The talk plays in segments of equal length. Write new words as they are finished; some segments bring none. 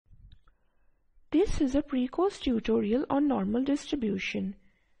This is a pre-course tutorial on normal distribution.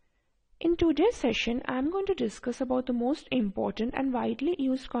 In today's session, I am going to discuss about the most important and widely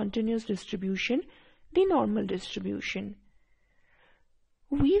used continuous distribution, the normal distribution.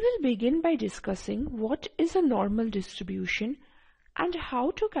 We will begin by discussing what is a normal distribution and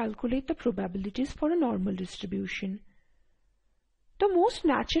how to calculate the probabilities for a normal distribution. The most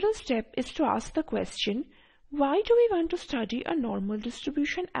natural step is to ask the question, why do we want to study a normal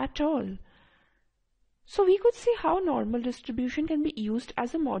distribution at all? So we could see how normal distribution can be used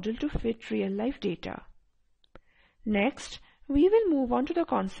as a model to fit real-life data. Next, we will move on to the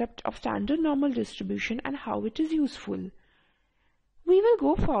concept of standard normal distribution and how it is useful. We will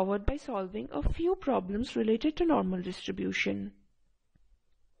go forward by solving a few problems related to normal distribution.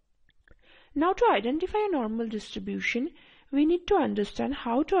 Now, to identify a normal distribution, we need to understand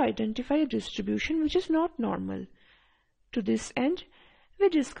how to identify a distribution which is not normal. To this end, we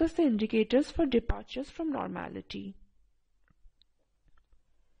discuss the indicators for departures from normality.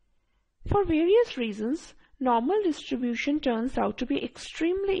 For various reasons, normal distribution turns out to be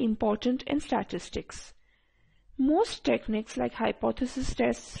extremely important in statistics. Most techniques like hypothesis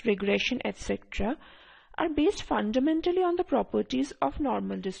tests, regression, etc. are based fundamentally on the properties of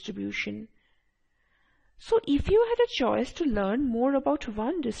normal distribution. So if you had a choice to learn more about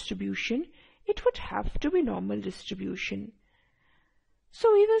one distribution, it would have to be normal distribution.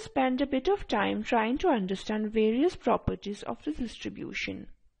 So we will spend a bit of time trying to understand various properties of the distribution.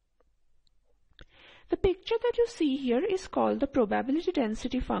 The picture that you see here is called the probability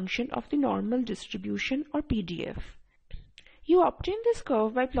density function of the normal distribution, or PDF. You obtain this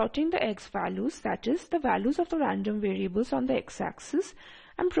curve by plotting the x values, that is, the values of the random variables on the x-axis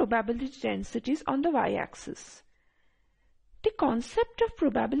and probability densities on the y-axis. The concept of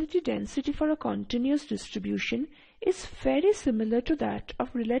probability density for a continuous distribution is very similar to that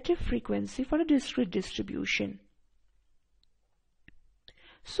of relative frequency for a discrete distribution.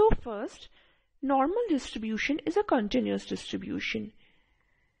 So first, normal distribution is a continuous distribution.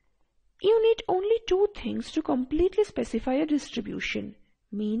 You need only two things to completely specify a distribution,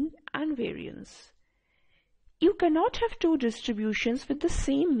 mean and variance. You cannot have two distributions with the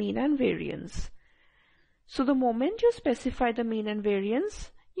same mean and variance. So the moment you specify the mean and variance,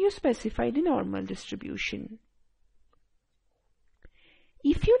 you specify the normal distribution.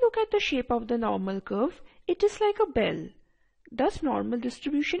 If you look at the shape of the normal curve, it is like a bell. Thus, normal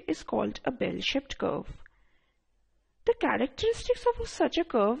distribution is called a bell-shaped curve. The characteristics of such a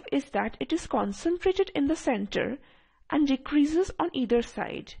curve is that it is concentrated in the center and decreases on either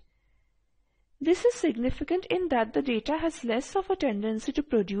side. This is significant in that the data has less of a tendency to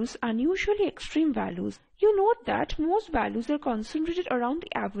produce unusually extreme values. You note that most values are concentrated around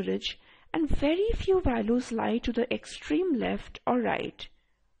the average and very few values lie to the extreme left or right.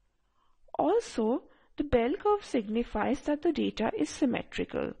 Also, the bell curve signifies that the data is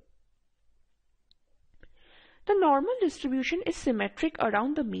symmetrical. The normal distribution is symmetric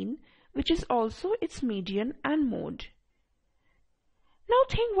around the mean, which is also its median and mode. Now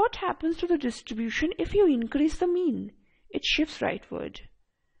think what happens to the distribution if you increase the mean. It shifts rightward.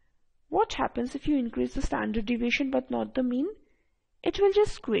 What happens if you increase the standard deviation but not the mean? It will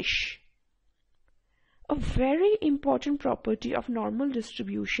just squish. A very important property of normal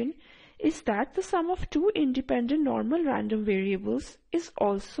distribution is that the sum of two independent normal random variables is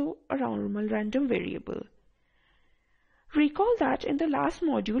also a normal random variable. Recall that in the last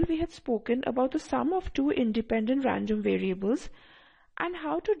module we had spoken about the sum of two independent random variables and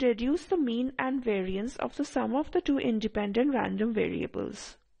how to deduce the mean and variance of the sum of the two independent random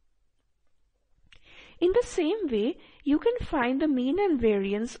variables. In the same way, you can find the mean and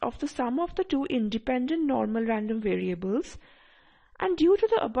variance of the sum of the two independent normal random variables, and due to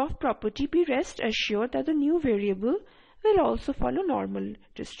the above property, be rest assured that the new variable will also follow normal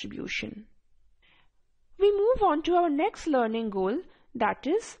distribution. We move on to our next learning goal, that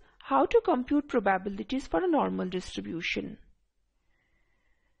is, how to compute probabilities for a normal distribution.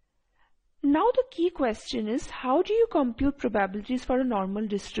 Now the key question is, how do you compute probabilities for a normal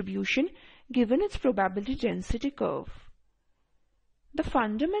distribution given its probability density curve? The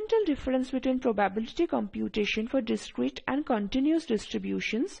fundamental difference between probability computation for discrete and continuous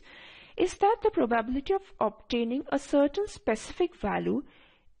distributions is that the probability of obtaining a certain specific value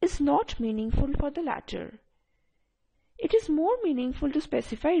is not meaningful for the latter. It is more meaningful to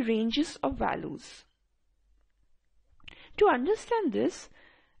specify ranges of values. To understand this,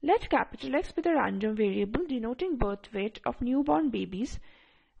 let capital X be the random variable denoting birth weight of newborn babies,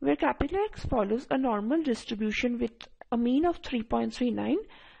 where capital X follows a normal distribution with a mean of 3.39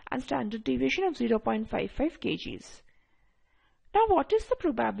 and standard deviation of 0.55 kgs. Now, what is the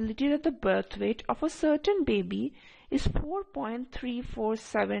probability that the birth weight of a certain baby is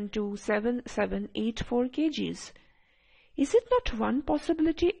 4.34727784 kgs? Is it not one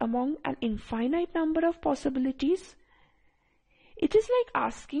possibility among an infinite number of possibilities? It is like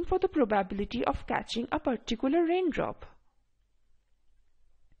asking for the probability of catching a particular raindrop.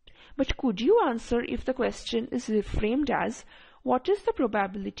 But could you answer if the question is reframed as, what is the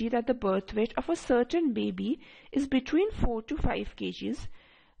probability that the birth weight of a certain baby is between 4 to 5 kgs,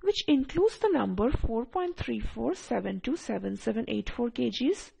 which includes the number 4.34727784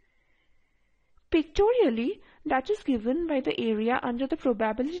 kgs? Pictorially, that is given by the area under the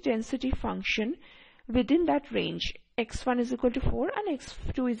probability density function within that range. x1 is equal to 4 and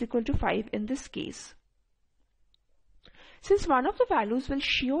x2 is equal to 5 in this case. Since one of the values will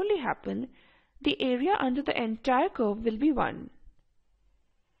surely happen, the area under the entire curve will be 1.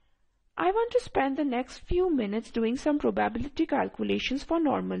 I want to spend the next few minutes doing some probability calculations for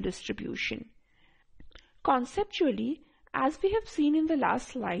normal distribution. Conceptually, as we have seen in the last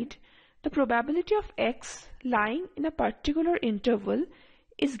slide, the probability of x lying in a particular interval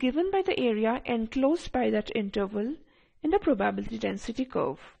is given by the area enclosed by that interval in the probability density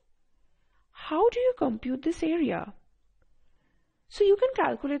curve. How do you compute this area? So you can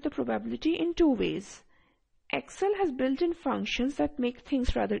calculate the probability in two ways. Excel has built-in functions that make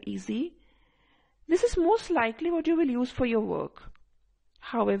things rather easy. This is most likely what you will use for your work.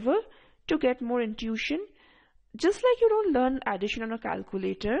 However, to get more intuition, just like you don't learn addition on a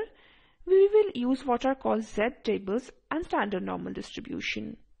calculator, we will use what are called Z tables and standard normal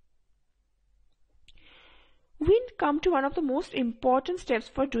distribution. We come to one of the most important steps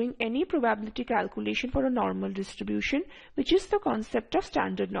for doing any probability calculation for a normal distribution, which is the concept of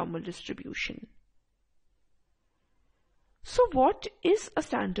standard normal distribution. So what is a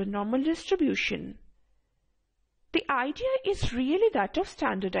standard normal distribution? The idea is really that of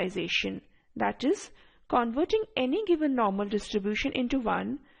standardization, that is, converting any given normal distribution into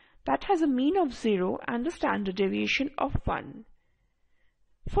one that has a mean of 0 and a standard deviation of 1.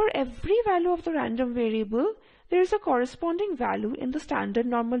 For every value of the random variable, there is a corresponding value in the standard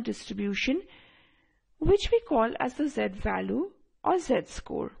normal distribution, which we call as the Z value or Z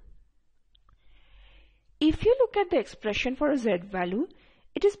score. If you look at the expression for a Z value,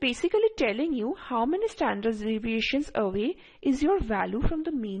 it is basically telling you how many standard deviations away is your value from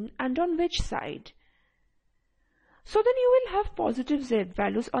the mean and on which side. So then you will have positive Z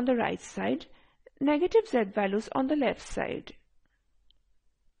values on the right side, negative Z values on the left side.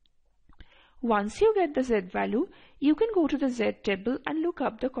 Once you get the Z value, you can go to the Z table and look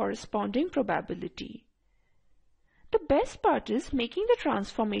up the corresponding probability. The best part is making the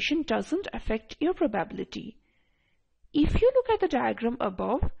transformation doesn't affect your probability. If you look at the diagram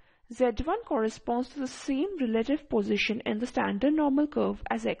above, Z1 corresponds to the same relative position in the standard normal curve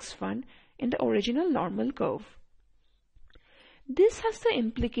as x1 in the original normal curve. This has the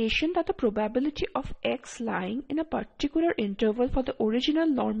implication that the probability of x lying in a particular interval for the original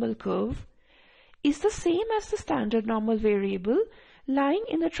normal curve is the same as the standard normal variable lying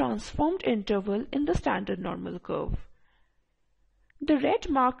in the transformed interval in the standard normal curve. The red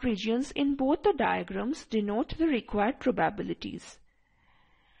marked regions in both the diagrams denote the required probabilities.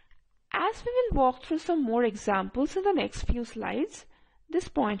 As we will walk through some more examples in the next few slides, this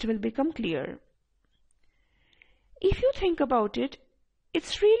point will become clear. If you think about it,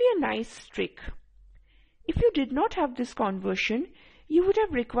 it's really a nice trick. If you did not have this conversion, you would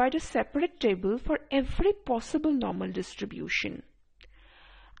have required a separate table for every possible normal distribution.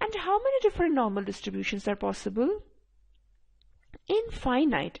 And how many different normal distributions are possible?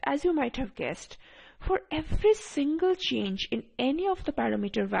 Infinite, as you might have guessed. For every single change in any of the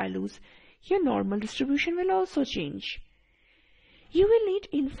parameter values, your normal distribution will also change. You will need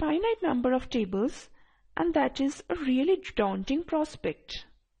infinite number of tables, and that is a really daunting prospect.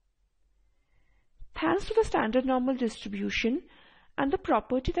 Thanks to the standard normal distribution and the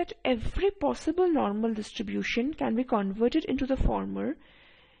property that every possible normal distribution can be converted into the former,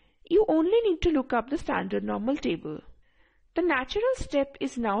 you only need to look up the standard normal table. The natural step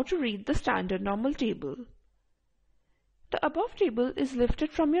is now to read the standard normal table. The above table is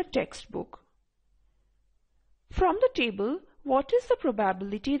lifted from your textbook. From the table, what is the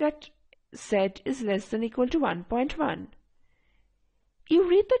probability that Z is less than equal to 1.1? You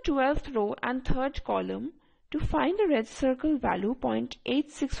read the 12th row and 3rd column to find the red circle value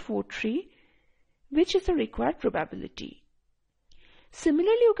 0.8643, which is the required probability.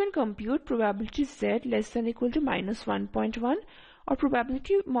 Similarly, you can compute probability Z less than equal to minus 1.1 or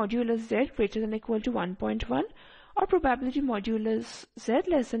probability modulus Z greater than equal to 1.1 or probability modulus Z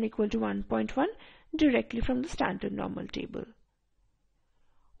less than equal to 1.1 directly from the standard normal table.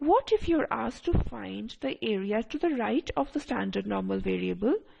 What if you're asked to find the area to the right of the standard normal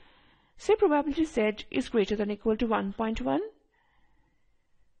variable? Say probability z is greater than or equal to 1.1.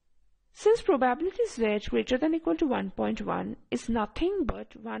 Since probability z greater than or equal to 1.1 is nothing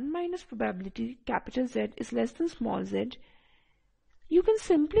but 1 minus probability capital Z is less than small z, you can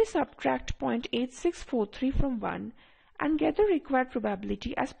simply subtract 0.8643 from 1 and get the required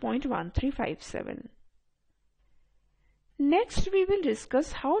probability as 0.1357. Next, we will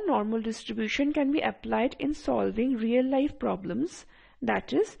discuss how normal distribution can be applied in solving real-life problems,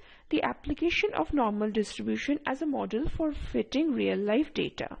 that is, the application of normal distribution as a model for fitting real-life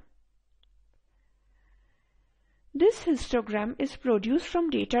data. This histogram is produced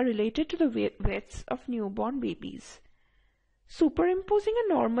from data related to the weights of newborn babies. Superimposing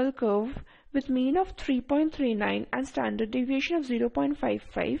a normal curve with mean of 3.39 and standard deviation of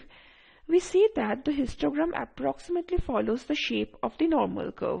 0.55, we see that the histogram approximately follows the shape of the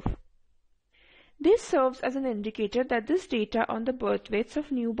normal curve. This serves as an indicator that this data on the birth weights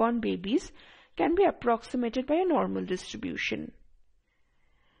of newborn babies can be approximated by a normal distribution.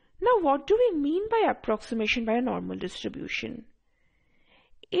 Now, what do we mean by approximation by a normal distribution?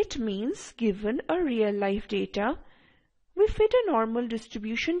 It means given a real-life data, we fit a normal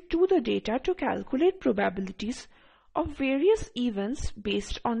distribution to the data to calculate probabilities of various events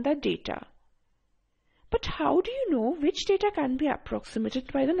based on that data. But how do you know which data can be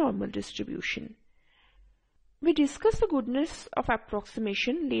approximated by the normal distribution? We discuss the goodness of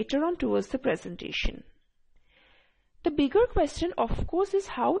approximation later on towards the presentation. The bigger question, of course, is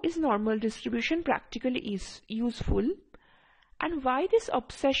how is normal distribution practically useful, and why this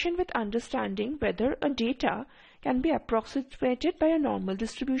obsession with understanding whether a data can be approximated by a normal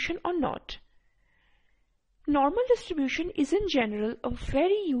distribution or not. Normal distribution is in general a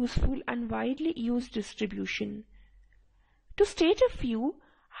very useful and widely used distribution. To state a few,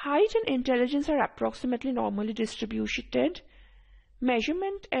 height and intelligence are approximately normally distributed.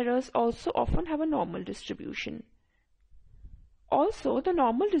 Measurement errors also often have a normal distribution. Also, the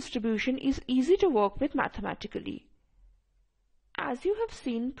normal distribution is easy to work with mathematically. As you have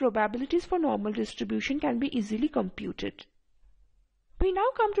seen, probabilities for normal distribution can be easily computed. We now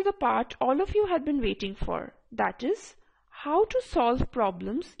come to the part all of you had been waiting for, that is, how to solve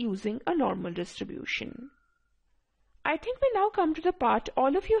problems using a normal distribution. I think we now come to the part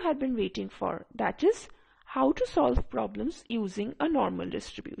all of you had been waiting for, that is, how to solve problems using a normal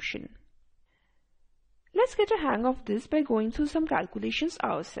distribution. Let's get a hang of this by going through some calculations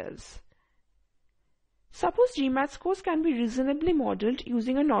ourselves. Suppose GMAT scores can be reasonably modeled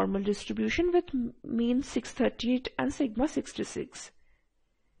using a normal distribution with mean 638 and sigma 66.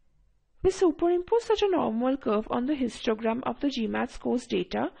 We superimpose such a normal curve on the histogram of the GMAT scores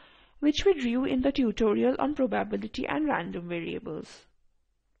data, which we drew in the tutorial on probability and random variables.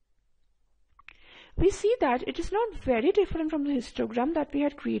 We see that it is not very different from the histogram that we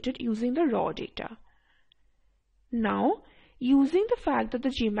had created using the raw data. Now, using the fact that the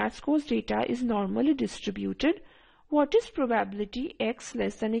GMAT scores data is normally distributed, what is probability x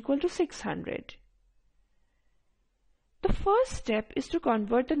less than or equal to 600? The first step is to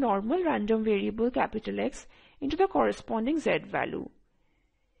convert the normal random variable capital X into the corresponding z value.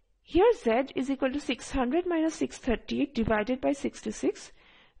 Here z is equal to 600 minus 638 divided by 66,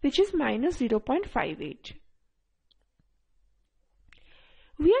 which is minus 0.58.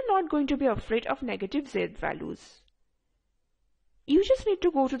 We are not going to be afraid of negative z values. You just need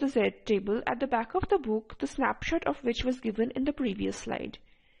to go to the z table at the back of the book, the snapshot of which was given in the previous slide.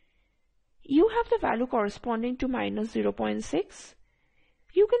 You have the value corresponding to minus 0.6.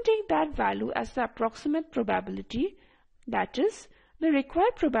 You can take that value as the approximate probability, that is, the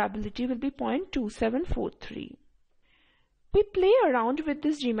required probability will be 0.2743. We play around with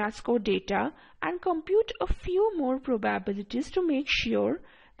this GMAT score data and compute a few more probabilities to make sure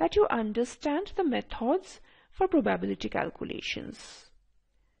that you understand the methods for probability calculations.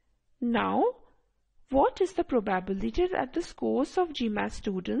 Now, what is the probability that the scores of GMAT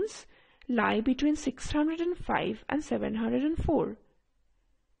students lie between 605 and 704?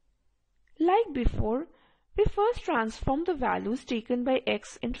 Like before, we first transform the values taken by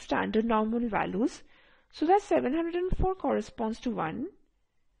x into standard normal values so that 704 corresponds to 1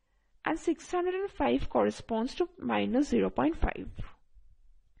 and 605 corresponds to minus 0.5.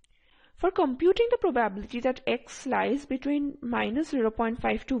 For computing the probability that x lies between minus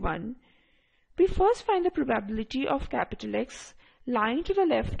 0.5 to 1, we first find the probability of capital X lying to the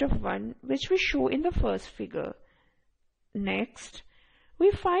left of 1, which we show in the first figure. Next,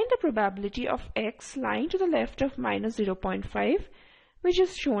 we find the probability of x lying to the left of minus 0.5, which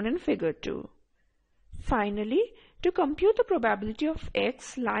is shown in figure 2. Finally, To compute the probability of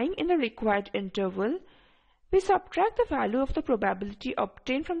x lying in the required interval, we subtract the value of the probability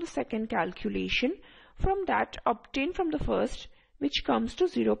obtained from the second calculation from that obtained from the first, which comes to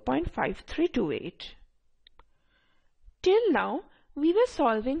 0.5328. Till now, we were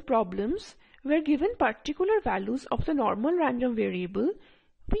solving problems where given particular values of the normal random variable,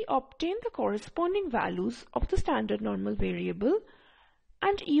 we obtain the corresponding values of the standard normal variable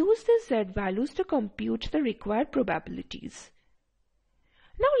and use these z values to compute the required probabilities.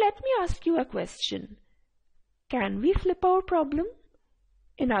 Now let me ask you a question. Can we flip our problem?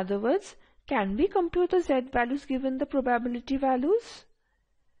 In other words, can we compute the z values given the probability values?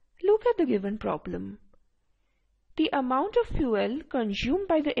 Look at the given problem. The amount of fuel consumed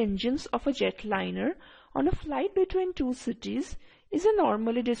by the engines of a jetliner on a flight between two cities is a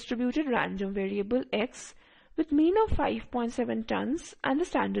normally distributed random variable x with mean of 5.7 tons and a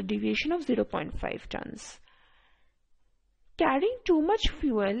standard deviation of 0.5 tons. Carrying too much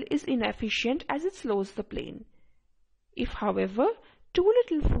fuel is inefficient as it slows the plane. If, however, too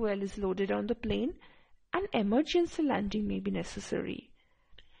little fuel is loaded on the plane, an emergency landing may be necessary.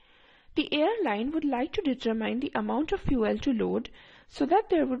 The airline would like to determine the amount of fuel to load so that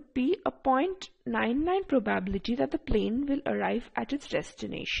there would be a 0.99 probability that the plane will arrive at its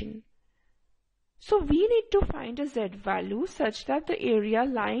destination. So we need to find a z value such that the area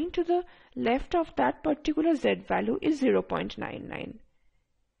lying to the left of that particular z value is 0.99.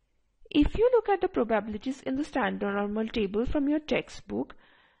 If you look at the probabilities in the standard normal table from your textbook,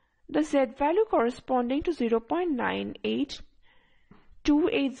 the z value corresponding to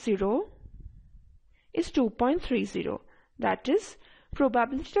 0.98280 is 2.30. That is,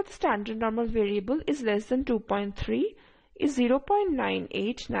 probability that the standard normal variable is less than 2.3 is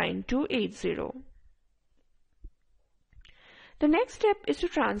 0.989280. The next step is to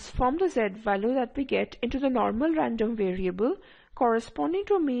transform the z value that we get into the normal random variable corresponding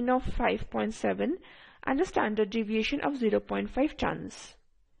to a mean of 5.7 and a standard deviation of 0.5 tons.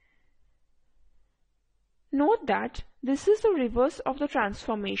 Note that this is the reverse of the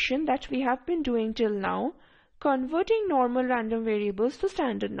transformation that we have been doing till now, converting normal random variables to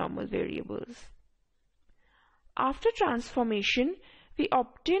standard normal variables. After transformation, we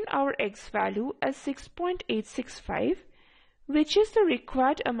obtain our x value as 6.865, which is the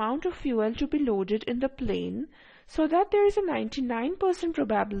required amount of fuel to be loaded in the plane so that there is a 99%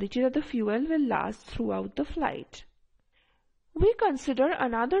 probability that the fuel will last throughout the flight. We consider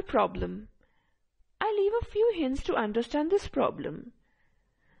another problem. I'll leave a few hints to understand this problem.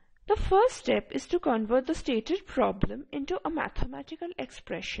 The first step is to convert the stated problem into a mathematical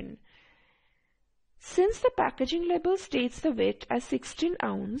expression. Since the packaging label states the weight as 16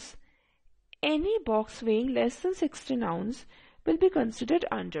 ounce, any box weighing less than 16 ounce will be considered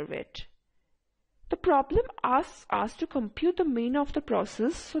underweight. The problem asks us to compute the mean of the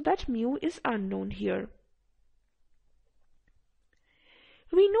process so that mu is unknown here.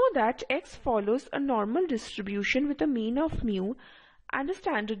 We know that x follows a normal distribution with a mean of mu and a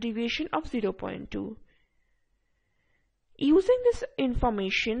standard deviation of 0.2. Using this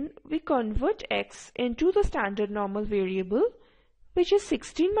information, we convert x into the standard normal variable, which is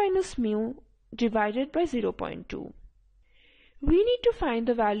 16 minus mu divided by 0.2. We need to find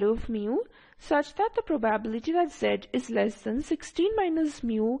the value of mu such that the probability that z is less than 16 minus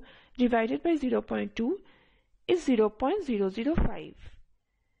mu divided by 0.2 is 0.005.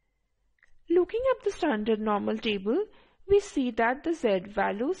 Looking at the standard normal table, we see that the z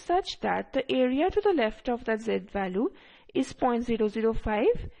value such that the area to the left of that z value is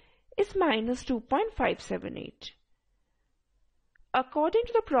 0.005 is minus 2.578. According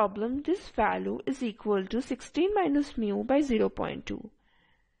to the problem, this value is equal to 16 minus mu by 0.2.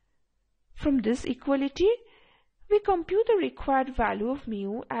 From this equality, we compute the required value of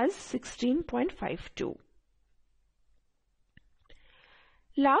mu as 16.52.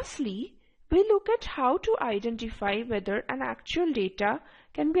 Lastly, we look at how to identify whether an actual data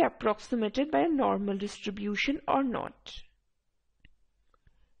can be approximated by a normal distribution or not.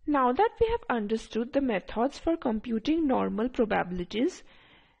 Now that we have understood the methods for computing normal probabilities,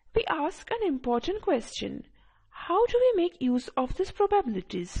 we ask an important question. How do we make use of these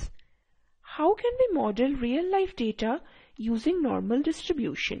probabilities? How can we model real-life data using normal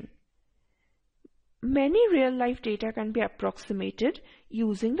distribution? Many real-life data can be approximated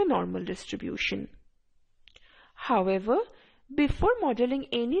using the normal distribution. However, before modeling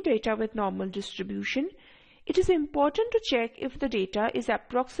any data with normal distribution, it is important to check if the data is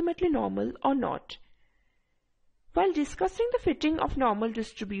approximately normal or not. While discussing the fitting of normal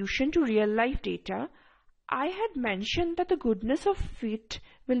distribution to real-life data, I had mentioned that the goodness of fit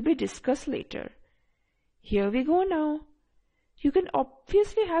will be discussed later. Here we go now. You can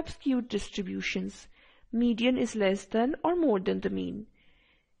obviously have skewed distributions. Median is less than or more than the mean.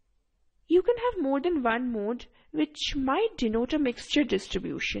 You can have more than one mode, which might denote a mixture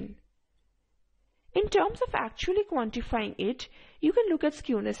distribution. In terms of actually quantifying it, you can look at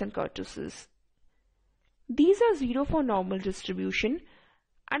skewness and kurtosis. These are 0 for normal distribution,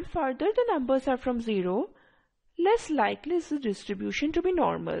 and further the numbers are from 0, less likely is the distribution to be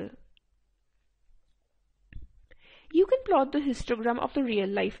normal. You can plot the histogram of the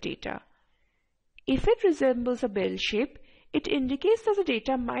real-life data. If it resembles a bell shape, it indicates that the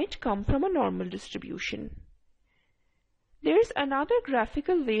data might come from a normal distribution. There is another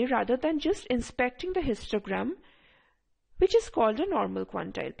graphical way rather than just inspecting the histogram, which is called a normal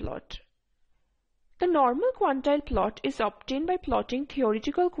quantile plot. The normal quantile plot is obtained by plotting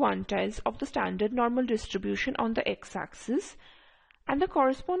theoretical quantiles of the standard normal distribution on the x-axis and the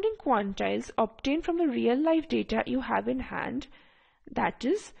corresponding quantiles obtained from the real-life data you have in hand, that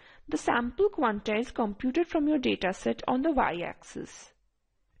is, the sample quantiles computed from your dataset on the y-axis.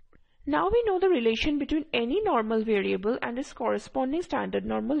 Now we know the relation between any normal variable and its corresponding standard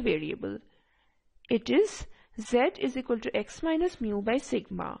normal variable. It is z is equal to x minus mu by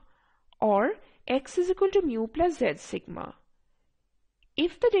sigma, or x is equal to mu plus z sigma.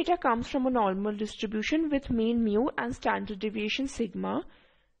 If the data comes from a normal distribution with mean mu and standard deviation sigma,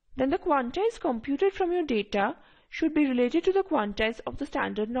 then the quantiles computed from your data should be related to the quantiles of the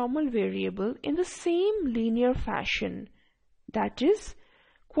standard normal variable in the same linear fashion. That is,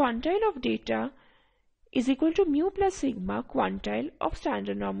 quantile of data is equal to mu plus sigma quantile of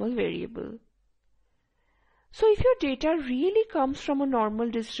standard normal variable. So if your data really comes from a normal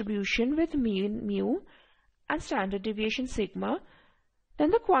distribution with mean mu and standard deviation sigma,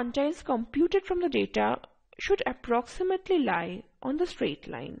 then the quantiles computed from the data should approximately lie on the straight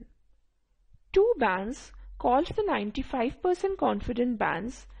line. Two bands, called the 95% confidence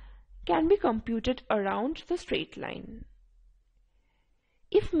bands, can be computed around the straight line.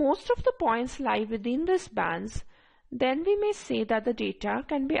 If most of the points lie within these bands, then we may say that the data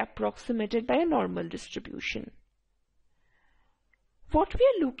can be approximated by a normal distribution. What we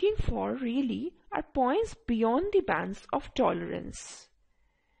are looking for really are points beyond the bands of tolerance.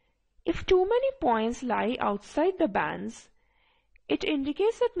 If too many points lie outside the bands, it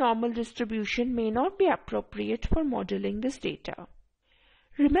indicates that normal distribution may not be appropriate for modeling this data.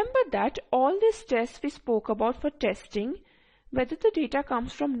 Remember that all these tests we spoke about for testing whether the data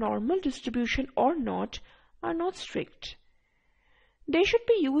comes from normal distribution or not are not strict. They should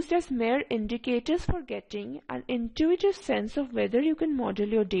be used as mere indicators for getting an intuitive sense of whether you can model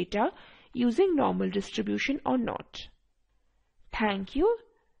your data using normal distribution or not. Thank you.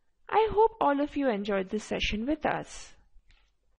 I hope all of you enjoyed this session with us.